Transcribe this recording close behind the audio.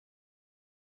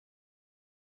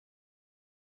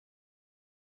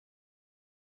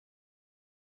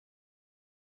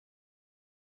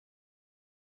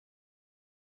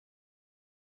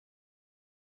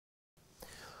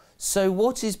So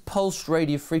what is pulsed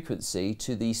radiofrequency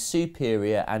to the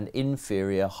superior and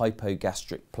inferior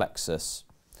hypogastric plexus?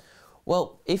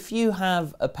 Well, if you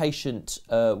have a patient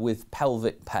with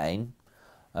pelvic pain,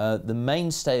 the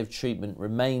mainstay of treatment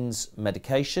remains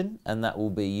medication, and that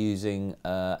will be using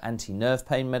anti-nerve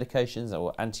pain medications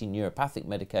or anti-neuropathic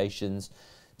medications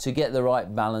to get the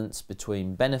right balance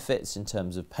between benefits in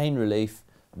terms of pain relief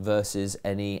versus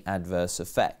any adverse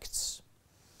effects.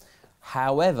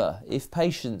 However, if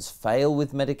patients fail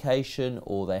with medication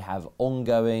or they have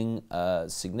ongoing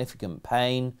significant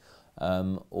pain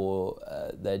or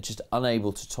they're just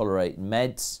unable to tolerate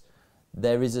meds,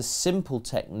 there is a simple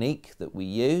technique that we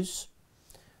use.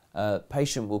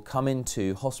 Patient will come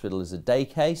into hospital as a day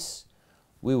case.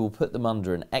 We will put them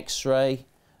under an X-ray,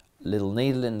 little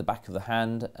needle in the back of the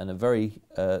hand and a very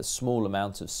small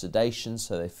amount of sedation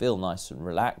so they feel nice and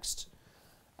relaxed.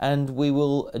 And we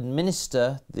will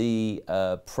administer the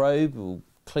probe, we'll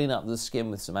clean up the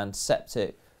skin with some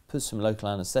antiseptic, put some local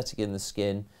anaesthetic in the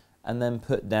skin, and then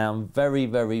put down very,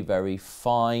 very, very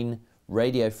fine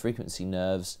radiofrequency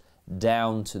nerves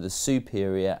down to the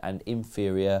superior and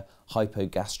inferior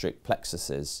hypogastric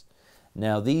plexuses.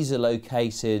 Now these are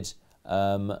located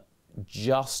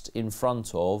just in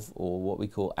front of, or what we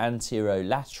call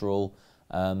anterolateral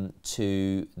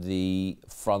to the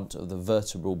front of the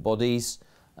vertebral bodies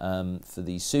for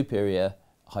the superior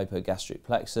hypogastric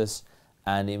plexus,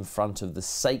 and in front of the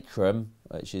sacrum,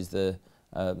 which is the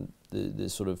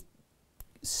sort of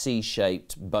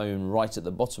C-shaped bone right at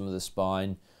the bottom of the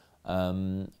spine,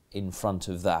 in front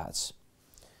of that.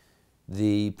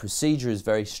 The procedure is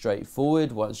very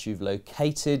straightforward. Once you've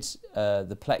located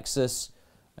the plexus,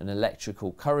 an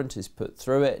electrical current is put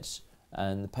through it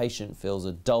and the patient feels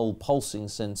a dull pulsing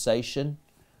sensation.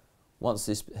 Once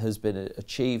this has been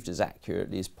achieved as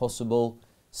accurately as possible,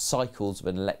 cycles of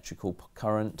an electrical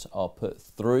current are put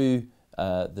through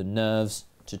the nerves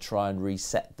to try and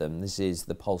reset them. This is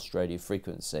the pulsed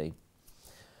radiofrequency.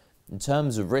 In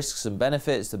terms of risks and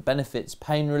benefits, the benefits: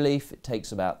 pain relief. It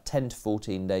takes about 10 to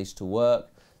 14 days to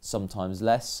work, sometimes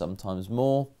less, sometimes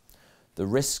more. The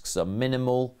risks are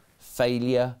minimal: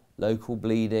 failure, local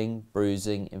bleeding,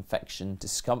 bruising, infection,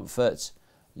 discomfort.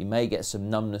 You may get some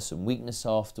numbness and weakness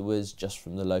afterwards just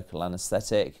from the local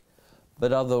anaesthetic,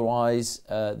 but otherwise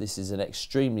this is an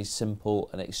extremely simple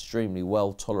and extremely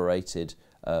well tolerated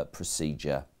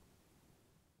procedure.